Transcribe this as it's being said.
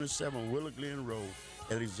7 Willow Glen Road,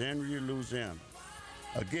 Alexandria, Louisiana.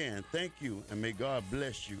 Again, thank you, and may God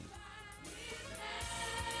bless you.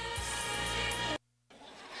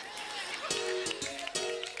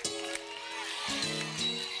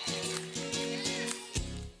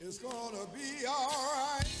 It's gonna be all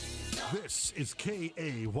right. This is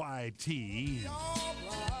KAYT,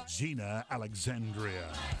 Gina, Alexandria.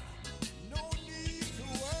 No need to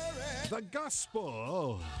worry. The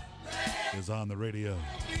gospel is on the radio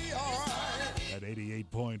Be all right. at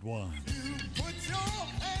 88.1. You put your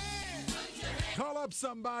hand. Call up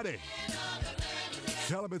somebody.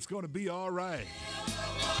 Tell them it's going to be all right.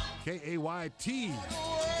 KAYT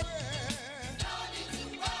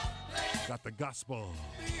got the gospel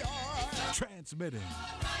transmitting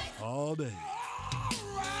all day.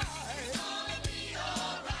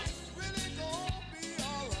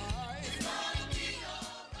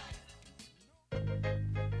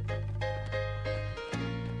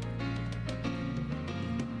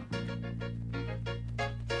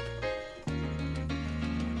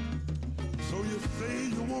 So you say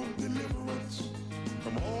you want deliverance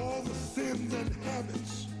from all the sins and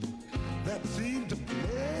habits that seem to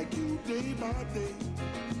plague you day by day.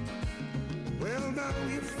 Well, now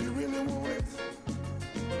if you really want it,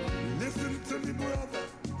 listen to me, brother.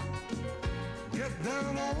 Get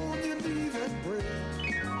down on your knees and pray.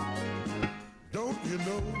 Don't you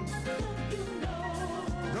know?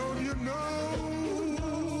 Don't you know?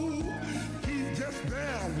 He's just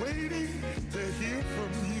there waiting to hear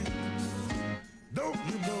from you. Don't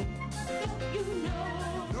you know?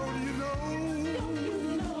 Don't you know?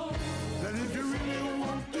 That if you really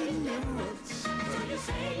want deliverance, you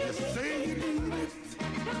say you need it.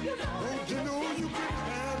 Don't you know you can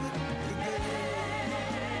have it today?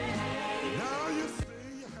 Now you say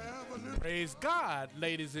you have a little. Praise God,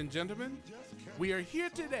 ladies and gentlemen. We are here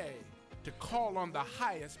today to call on the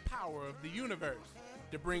highest power of the universe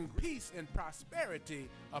to bring peace and prosperity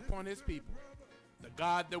upon his people. The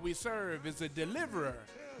God that we serve is a deliverer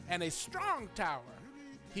and a strong tower.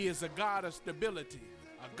 He is a God of stability,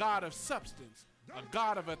 a God of substance, a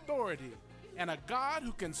God of authority, and a God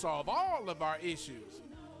who can solve all of our issues.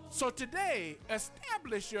 So today,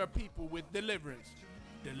 establish your people with deliverance.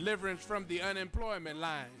 Deliverance from the unemployment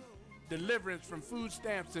line. Deliverance from food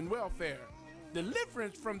stamps and welfare.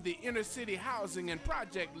 Deliverance from the inner city housing and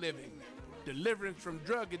project living. Deliverance from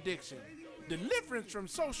drug addiction. Deliverance from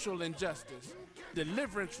social injustice.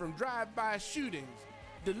 Deliverance from drive-by shootings.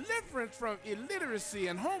 Deliverance from illiteracy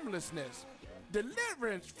and homelessness.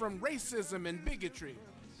 Deliverance from racism and bigotry.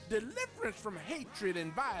 Deliverance from hatred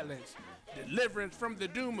and violence. Deliverance from the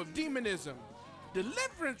doom of demonism.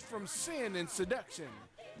 Deliverance from sin and seduction.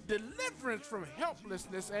 Deliverance from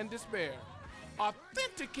helplessness and despair.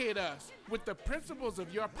 Authenticate us with the principles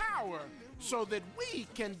of your power so that we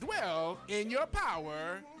can dwell in your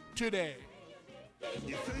power today.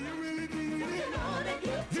 You say you really need it.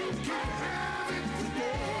 You can have it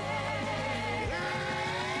today.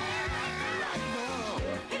 Right now.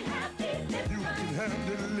 You can have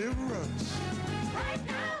deliverance. Right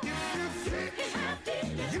now. If you're sick,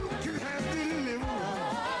 you can have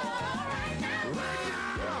deliverance. Right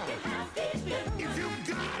now. If you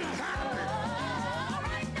gotta have it.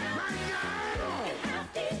 Right now.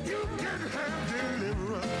 You can have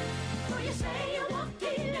deliverance. So you say you want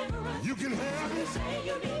deliverance. You can have it. You say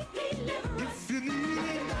you need deliverance. If you need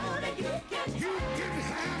it, you can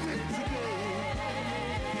have it today.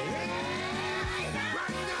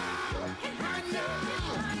 Right now,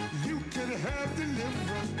 you can have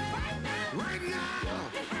deliverance. Right now,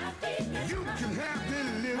 you can have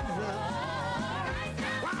deliverance.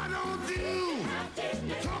 Why don't you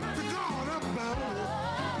talk to God about it?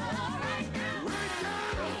 Right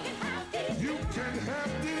now, you can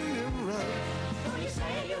have deliverance. You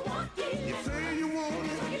say you want deliverance. You say you want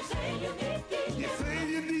it. You say you need deliverance. You say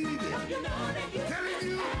you need it. You know that you telling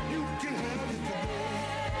you can have it today.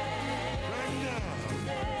 Right now.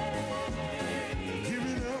 Give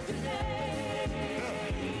it up.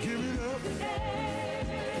 Give it up.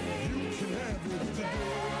 You can have it today.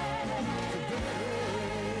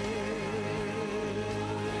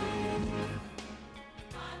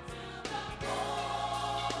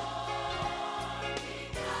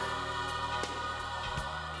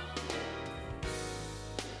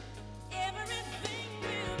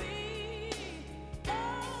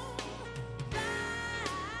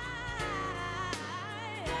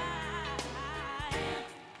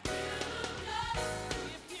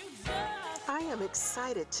 I am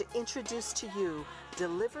excited to introduce to you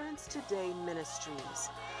Deliverance Today Ministries.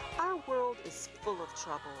 Our world is full of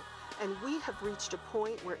trouble, and we have reached a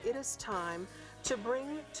point where it is time to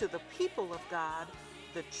bring to the people of God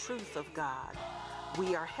the truth of God.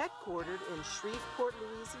 We are headquartered in Shreveport,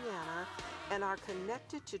 Louisiana, and are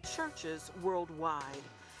connected to churches worldwide.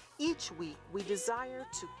 Each week, we desire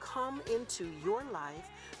to come into your life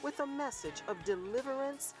with a message of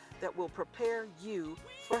deliverance that will prepare you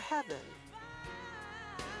for heaven.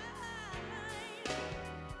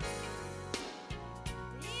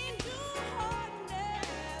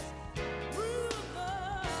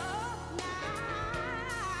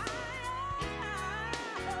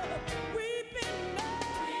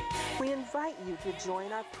 We invite you to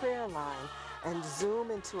join our prayer line and zoom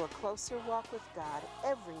into a closer walk with God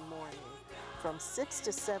every morning from 6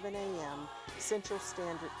 to 7 a.m. Central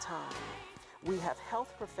Standard Time. We have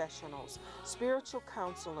health professionals, spiritual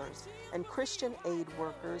counselors, and Christian aid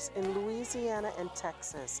workers in Louisiana and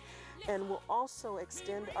Texas, and will also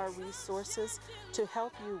extend our resources to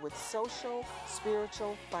help you with social,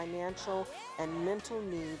 spiritual, financial, and mental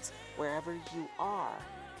needs wherever you are.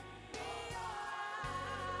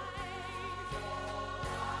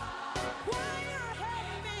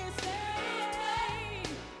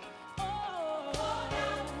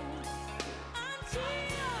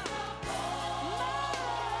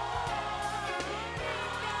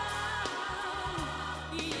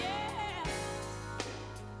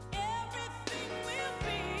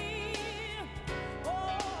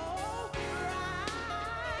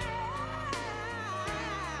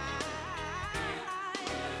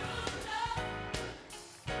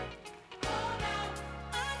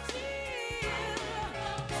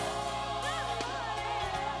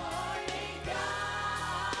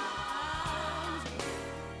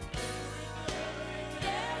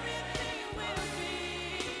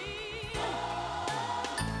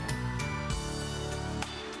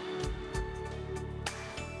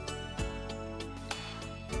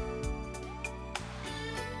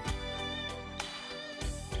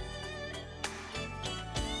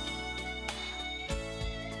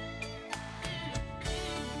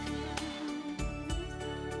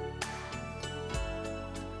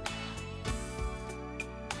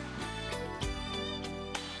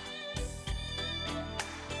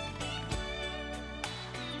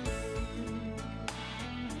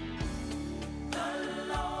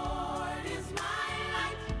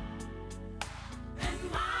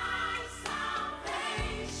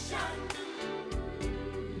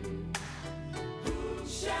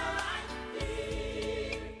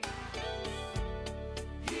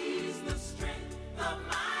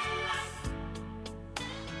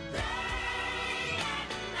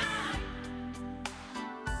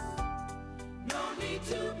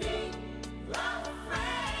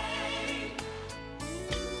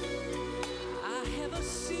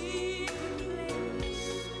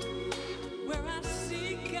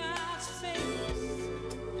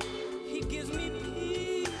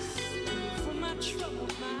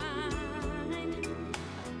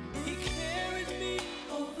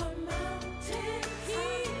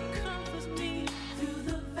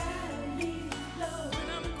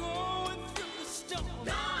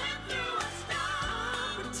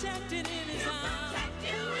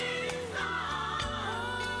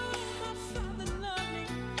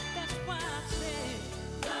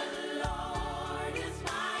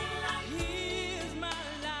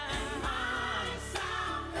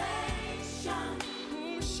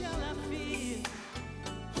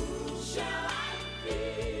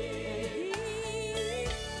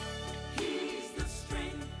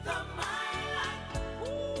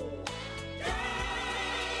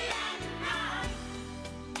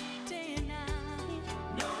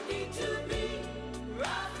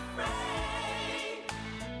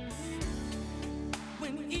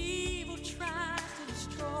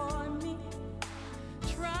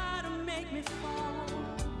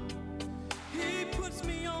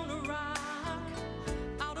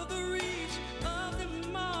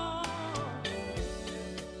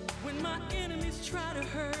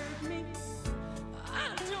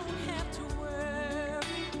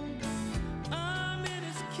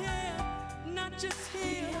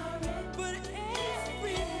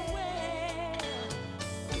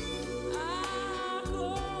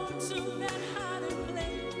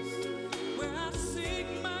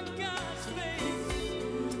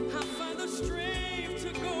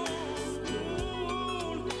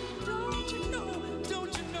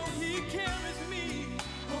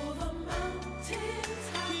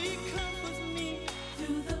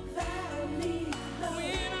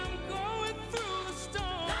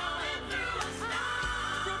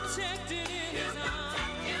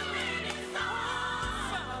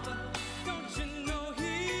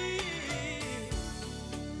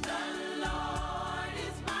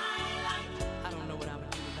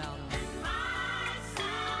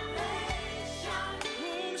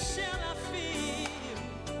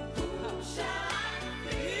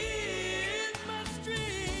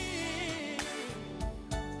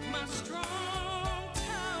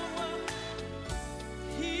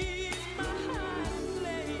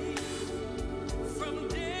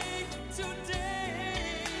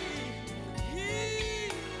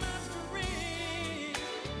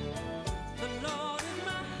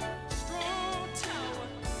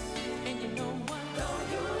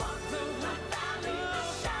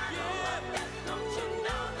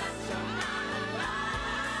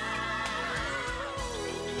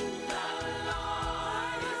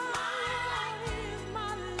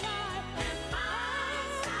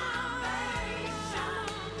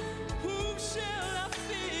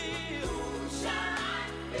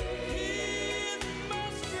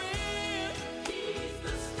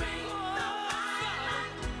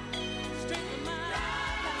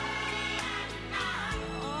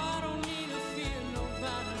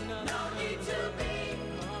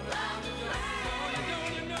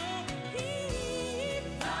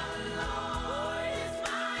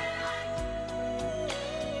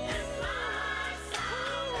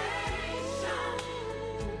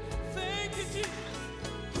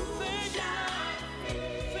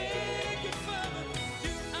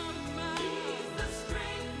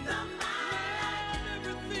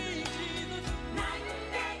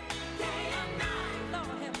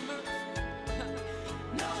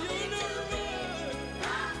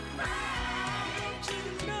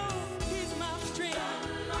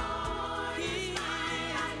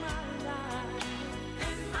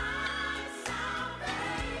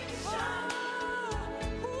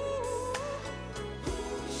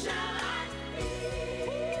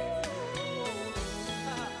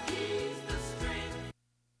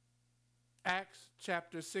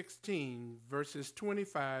 chapter 16, verses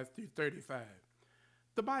 25 through 35.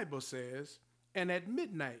 The Bible says, "And at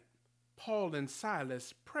midnight Paul and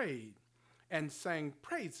Silas prayed and sang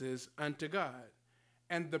praises unto God,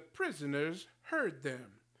 and the prisoners heard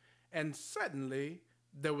them. And suddenly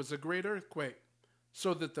there was a great earthquake,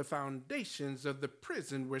 so that the foundations of the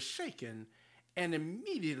prison were shaken, and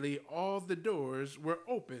immediately all the doors were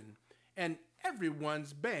open, and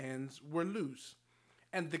everyone's bands were loose.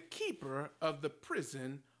 And the keeper of the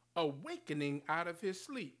prison, awakening out of his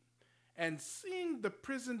sleep, and seeing the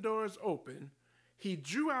prison doors open, he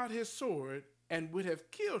drew out his sword and would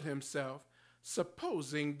have killed himself,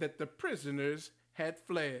 supposing that the prisoners had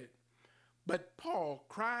fled. But Paul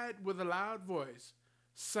cried with a loud voice,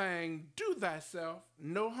 saying, Do thyself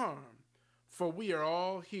no harm, for we are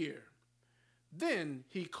all here. Then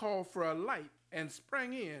he called for a light and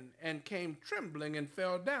sprang in, and came trembling and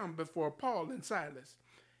fell down before Paul and Silas,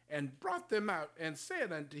 and brought them out and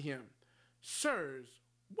said unto him, Sirs,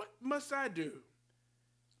 what must I do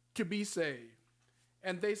to be saved?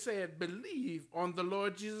 And they said, Believe on the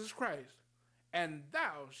Lord Jesus Christ, and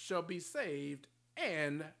thou shalt be saved,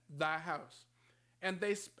 and thy house. And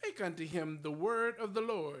they spake unto him the word of the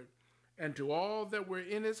Lord, and to all that were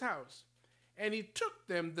in his house. And he took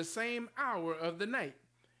them the same hour of the night,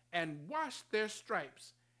 and washed their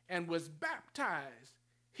stripes, and was baptized,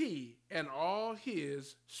 he and all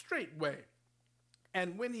his straightway.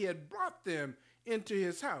 And when he had brought them into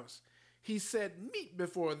his house, he set meat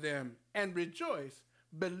before them, and rejoiced,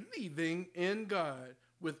 believing in God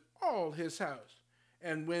with all his house.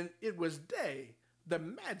 And when it was day, the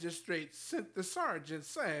magistrate sent the sergeant,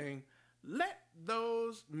 saying, Let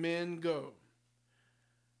those men go.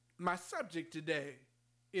 My subject today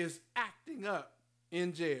is acting up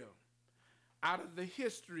in jail. Out of the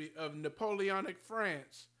history of Napoleonic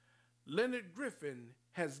France, Leonard Griffin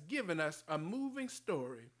has given us a moving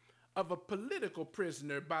story of a political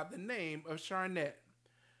prisoner by the name of Charnet.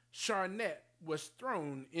 Charnet was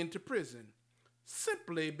thrown into prison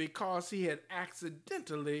simply because he had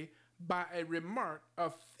accidentally, by a remark,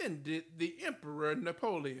 offended the Emperor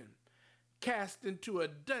Napoleon. Cast into a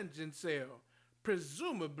dungeon cell,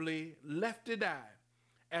 presumably left to die.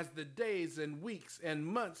 As the days and weeks and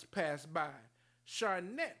months passed by,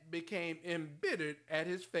 Charnet became embittered at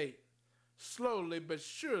his fate. Slowly but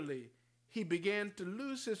surely, he began to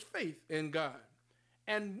lose his faith in God.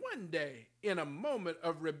 And one day, in a moment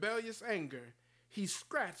of rebellious anger, he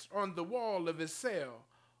scratched on the wall of his cell,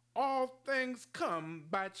 All things come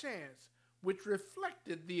by chance, which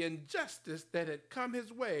reflected the injustice that had come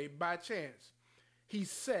his way by chance. He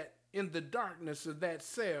sat in the darkness of that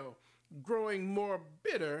cell, growing more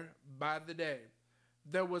bitter by the day.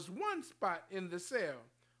 There was one spot in the cell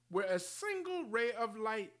where a single ray of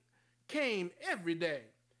light came every day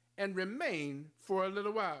and remained for a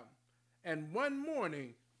little while. And one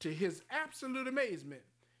morning, to his absolute amazement,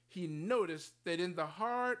 he noticed that in the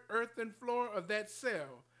hard earthen floor of that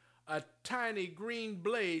cell, a tiny green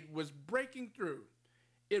blade was breaking through.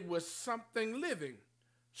 It was something living,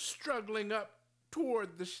 struggling up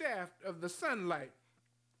toward the shaft of the sunlight.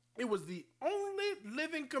 It was the only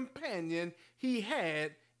living companion he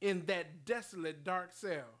had in that desolate dark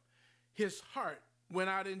cell. His heart went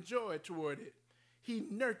out in joy toward it. He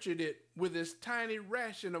nurtured it with his tiny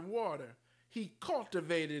ration of water. He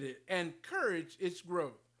cultivated it and encouraged its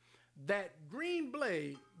growth. That green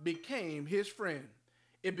blade became his friend.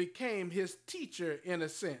 It became his teacher in a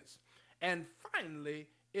sense. And finally,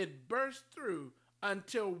 it burst through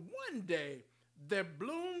until one day there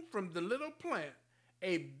bloomed from the little plant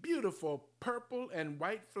a beautiful purple and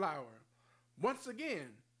white flower. Once again,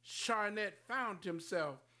 Charnet found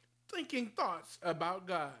himself thinking thoughts about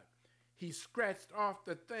God. He scratched off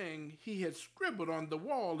the thing he had scribbled on the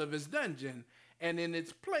wall of his dungeon, and in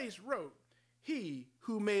its place wrote, He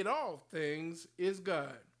who made all things is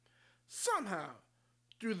God. Somehow,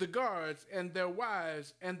 through the guards and their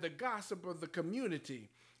wives and the gossip of the community,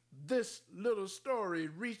 this little story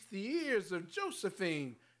reached the ears of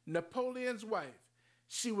Josephine, Napoleon's wife.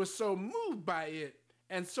 She was so moved by it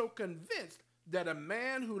and so convinced that a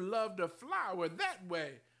man who loved a flower that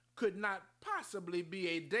way could not possibly be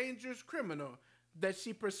a dangerous criminal that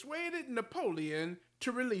she persuaded Napoleon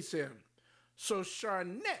to release him. So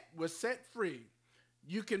Charnet was set free.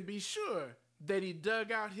 You can be sure that he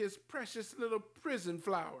dug out his precious little prison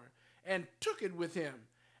flower and took it with him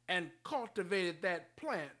and cultivated that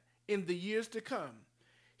plant in the years to come.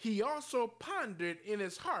 He also pondered in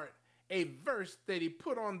his heart a verse that he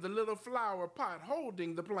put on the little flower pot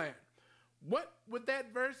holding the plant. What would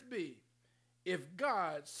that verse be? If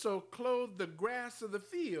God so clothed the grass of the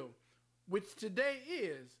field, which today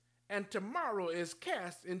is, and tomorrow is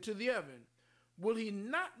cast into the oven. Will he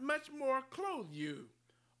not much more clothe you,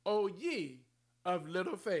 O ye of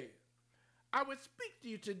little faith? I would speak to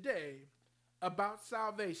you today about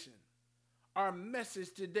salvation. Our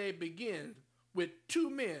message today begins with two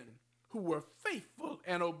men who were faithful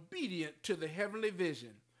and obedient to the heavenly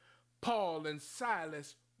vision. Paul and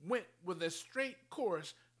Silas went with a straight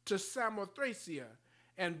course to Samothracia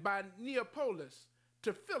and by Neapolis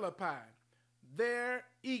to Philippi, there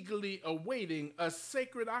eagerly awaiting a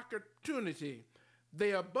sacred opportunity.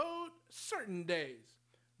 They abode certain days.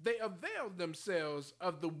 They availed themselves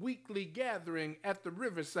of the weekly gathering at the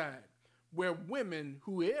riverside, where women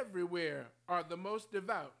who everywhere are the most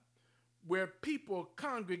devout, where people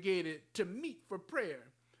congregated to meet for prayer.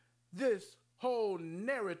 This whole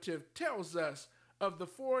narrative tells us of the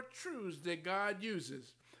four truths that God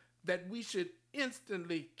uses, that we should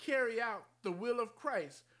instantly carry out the will of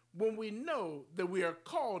Christ when we know that we are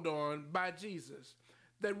called on by Jesus,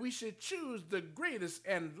 that we should choose the greatest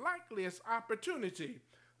and likeliest opportunity,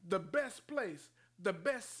 the best place, the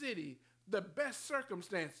best city, the best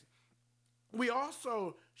circumstances. We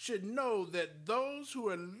also should know that those who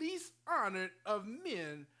are least honored of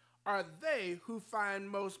men are they who find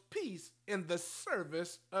most peace in the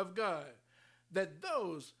service of God, that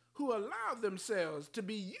those who allow themselves to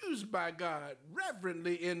be used by God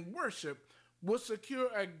reverently in worship will secure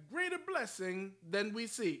a greater blessing than we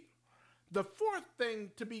seek. The fourth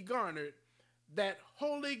thing to be garnered, that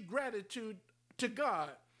holy gratitude to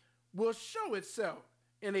God, will show itself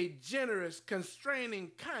in a generous,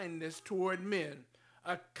 constraining kindness toward men,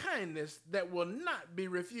 a kindness that will not be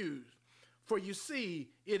refused. For you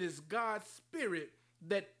see, it is God's Spirit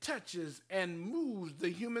that touches and moves the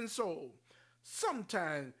human soul.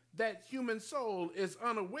 Sometimes that human soul is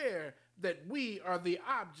unaware that we are the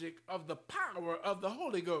object of the power of the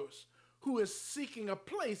Holy Ghost, who is seeking a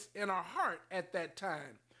place in our heart at that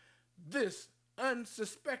time. This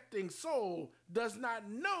unsuspecting soul does not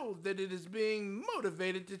know that it is being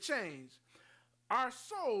motivated to change. Our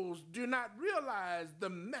souls do not realize the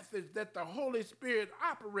methods that the Holy Spirit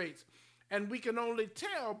operates, and we can only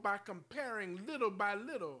tell by comparing little by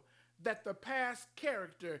little that the past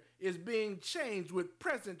character is being changed with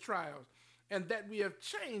present trials, and that we have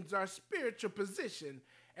changed our spiritual position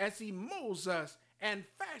as he molds us and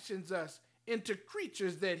fashions us into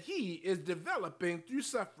creatures that he is developing through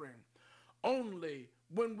suffering. Only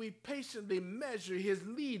when we patiently measure his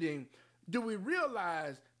leading do we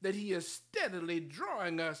realize that he is steadily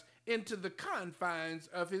drawing us into the confines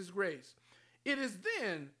of his grace. It is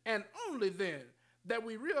then and only then that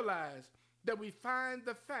we realize that we find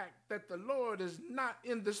the fact that the Lord is not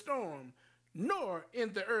in the storm, nor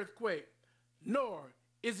in the earthquake, nor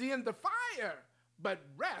is he in the fire, but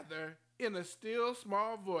rather in a still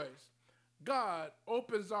small voice. God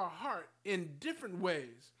opens our heart in different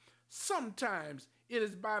ways. Sometimes it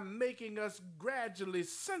is by making us gradually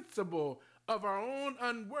sensible of our own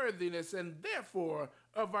unworthiness and therefore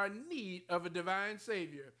of our need of a divine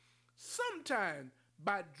Savior. Sometimes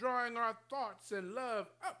by drawing our thoughts and love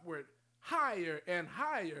upward, higher and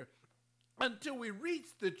higher, until we reach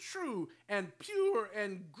the true and pure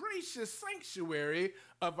and gracious sanctuary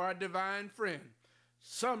of our divine friend.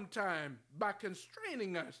 Sometime by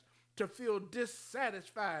constraining us to feel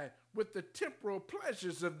dissatisfied with the temporal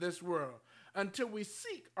pleasures of this world, until we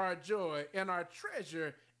seek our joy and our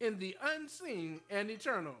treasure in the unseen and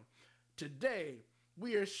eternal. Today,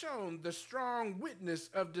 we are shown the strong witness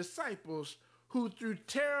of disciples who, through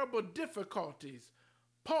terrible difficulties,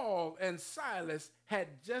 Paul and Silas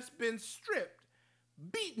had just been stripped,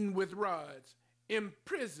 beaten with rods,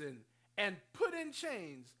 imprisoned, and put in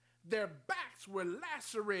chains. Their backs were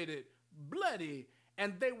lacerated, bloody,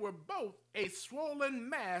 and they were both a swollen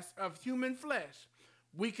mass of human flesh.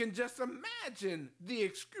 We can just imagine the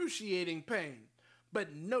excruciating pain.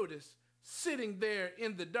 But notice, sitting there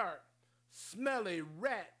in the dark, smelly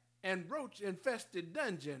rat and roach-infested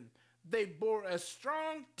dungeon, they bore a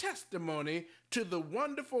strong testimony to the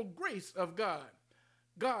wonderful grace of God.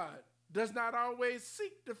 God does not always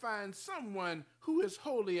seek to find someone who is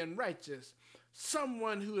holy and righteous,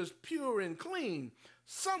 someone who is pure and clean,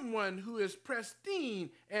 someone who is pristine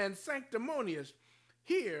and sanctimonious.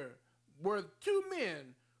 Here were two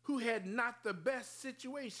men who had not the best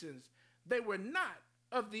situations. They were not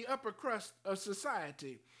of the upper crust of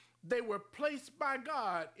society. They were placed by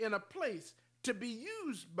God in a place to be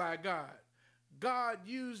used by God. God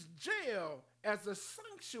used jail as a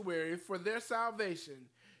sanctuary for their salvation.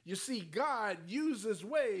 You see, God uses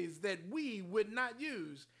ways that we would not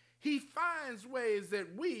use. He finds ways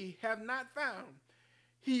that we have not found.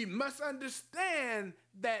 He must understand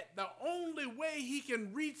that the only way he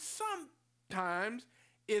can reach sometimes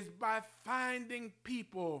is by finding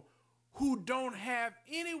people who don't have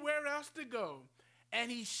anywhere else to go,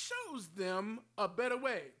 and he shows them a better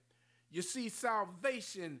way. You see,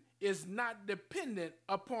 salvation is not dependent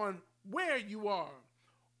upon where you are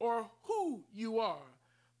or who you are,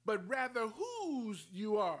 but rather whose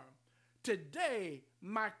you are. Today,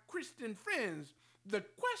 my Christian friends, the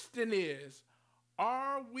question is,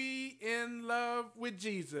 are we in love with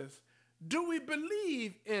Jesus? Do we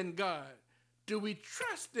believe in God? Do we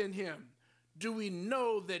trust in him? Do we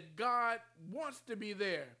know that God wants to be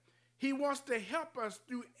there? He wants to help us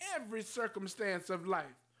through every circumstance of life.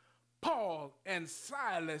 Paul and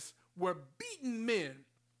Silas were beaten men.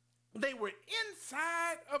 They were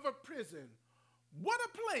inside of a prison. What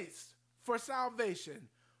a place for salvation.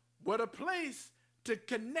 What a place to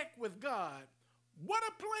connect with God. What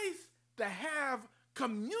a place to have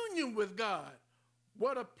communion with God.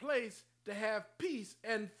 What a place to have peace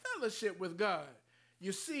and fellowship with God.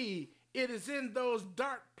 You see, it is in those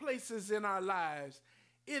dark places in our lives.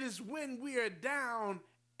 It is when we are down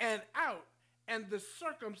and out and the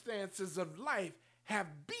circumstances of life have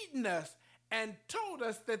beaten us and told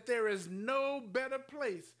us that there is no better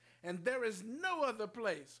place and there is no other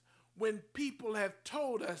place. When people have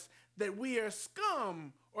told us that we are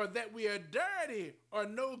scum or that we are dirty or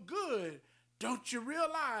no good, don't you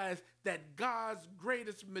realize that God's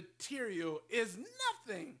greatest material is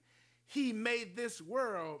nothing? He made this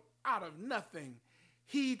world out of nothing.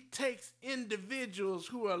 He takes individuals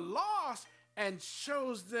who are lost and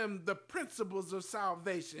shows them the principles of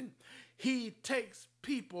salvation. He takes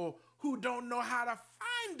people who don't know how to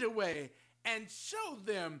find a way and show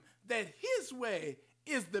them that his way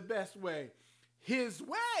is the best way. His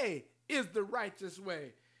way is the righteous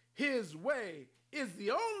way. His way is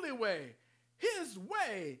the only way. His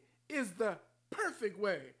way is the perfect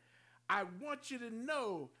way. I want you to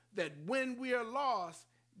know that when we are lost,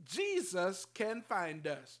 Jesus can find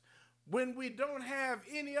us. When we don't have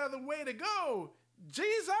any other way to go,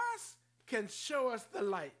 Jesus can show us the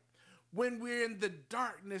light. When we're in the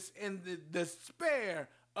darkness and the despair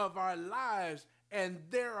of our lives, and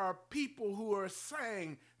there are people who are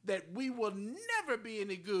saying that we will never be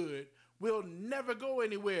any good, we'll never go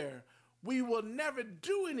anywhere, we will never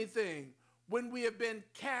do anything. When we have been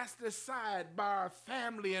cast aside by our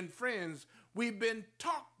family and friends, we've been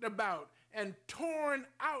talked about and torn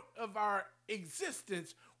out of our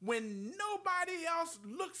existence, when nobody else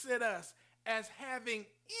looks at us as having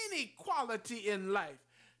any quality in life,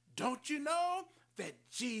 don't you know that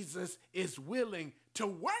Jesus is willing to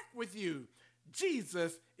work with you?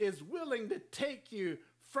 Jesus is willing to take you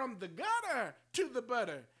from the gutter to the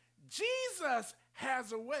butter. Jesus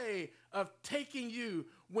has a way of taking you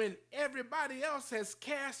when everybody else has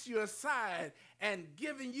cast you aside and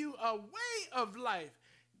giving you a way of life,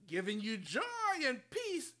 giving you joy and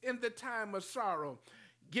peace in the time of sorrow,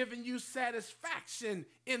 giving you satisfaction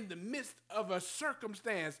in the midst of a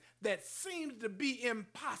circumstance that seems to be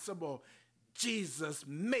impossible. Jesus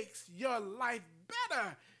makes your life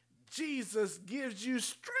better. Jesus gives you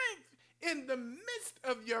strength in the midst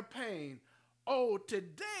of your pain. Oh,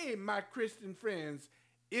 today, my Christian friends,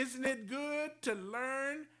 isn't it good to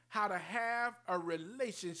learn how to have a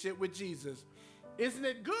relationship with Jesus? Isn't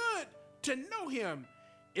it good to know him?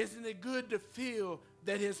 Isn't it good to feel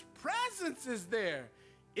that his presence is there?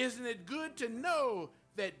 Isn't it good to know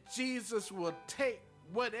that Jesus will take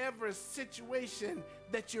whatever situation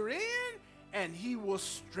that you're in and he will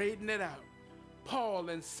straighten it out? Paul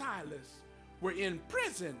and Silas were in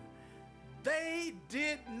prison. They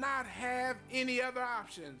did not have any other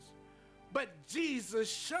options, but Jesus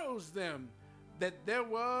shows them that there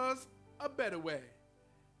was a better way.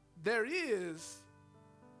 There is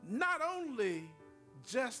not only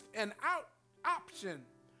just an option,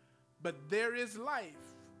 but there is life.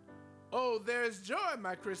 Oh, there is joy,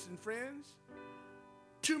 my Christian friends.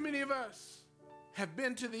 Too many of us have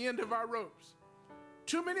been to the end of our ropes.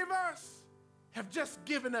 Too many of us have just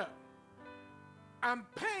given up. I'm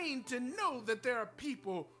pained to know that there are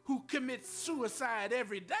people who commit suicide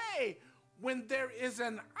every day when there is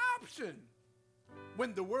an option.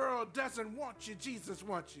 When the world doesn't want you, Jesus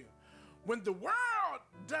wants you. When the world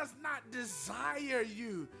does not desire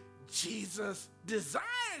you, Jesus desires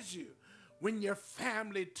you. When your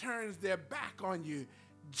family turns their back on you,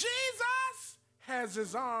 Jesus has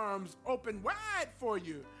his arms open wide for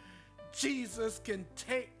you. Jesus can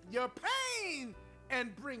take your pain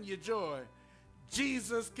and bring you joy.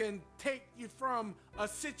 Jesus can take you from a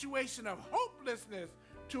situation of hopelessness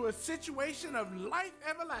to a situation of life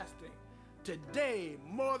everlasting. Today,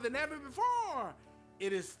 more than ever before,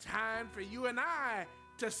 It is time for you and I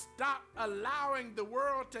to stop allowing the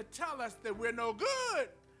world to tell us that we're no good,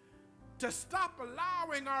 to stop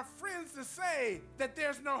allowing our friends to say that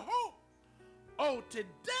there's no hope. Oh,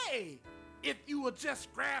 today, if you will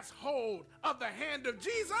just grasp hold of the hand of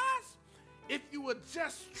Jesus, if you would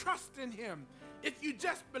just trust in him, if you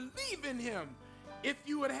just believe in him, if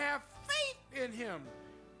you would have faith in him,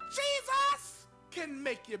 Jesus can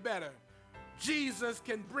make you better. Jesus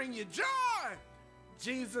can bring you joy.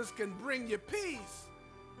 Jesus can bring you peace.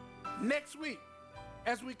 Next week,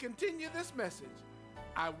 as we continue this message,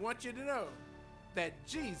 I want you to know that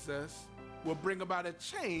Jesus will bring about a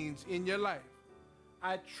change in your life.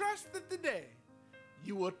 I trust that today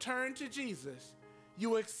you will turn to Jesus, you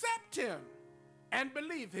will accept him and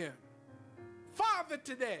believe him. Father,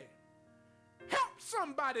 today, help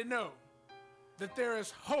somebody know that there is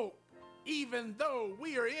hope even though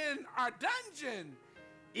we are in our dungeon,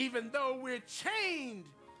 even though we're chained,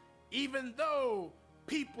 even though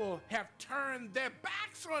people have turned their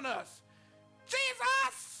backs on us.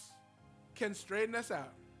 Jesus can straighten us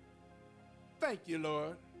out. Thank you,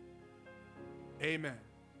 Lord. Amen.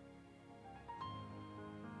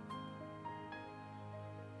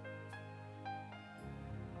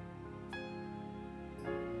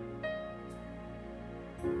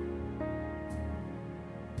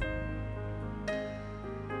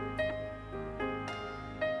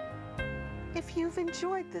 If you've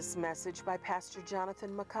enjoyed this message by Pastor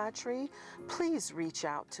Jonathan McCoughtry, please reach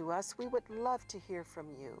out to us. We would love to hear from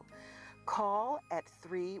you. Call at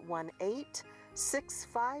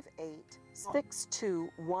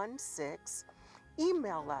 318-658-6216.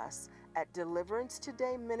 Email us at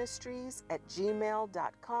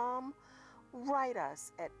deliverance-today-ministries@gmail.com. Write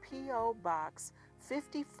us at P.O. Box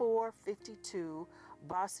 5452,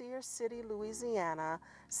 Bossier City, Louisiana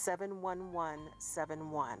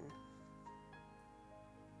 71171.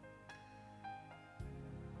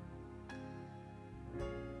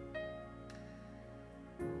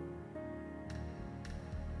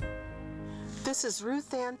 This is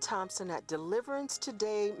Ruth Ann Thompson at Deliverance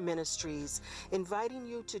Today Ministries, inviting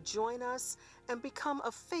you to join us and become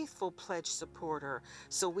a faithful pledge supporter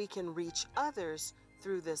so we can reach others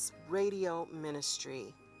through this radio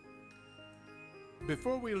ministry.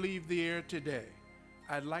 Before we leave the air today,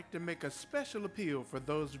 I'd like to make a special appeal for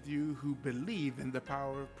those of you who believe in the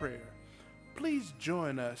power of prayer. Please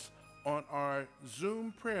join us on our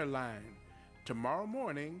Zoom prayer line tomorrow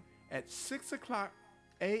morning at 6 o'clock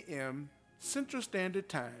a.m. Central Standard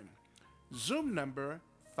Time. Zoom number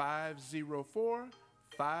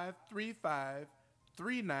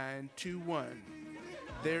 504-535-3921.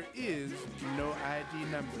 There is no ID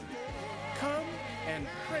number. Come and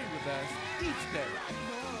pray with us each day.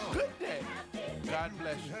 Good day. God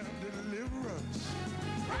bless you. Deliverance.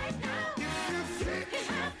 Right now.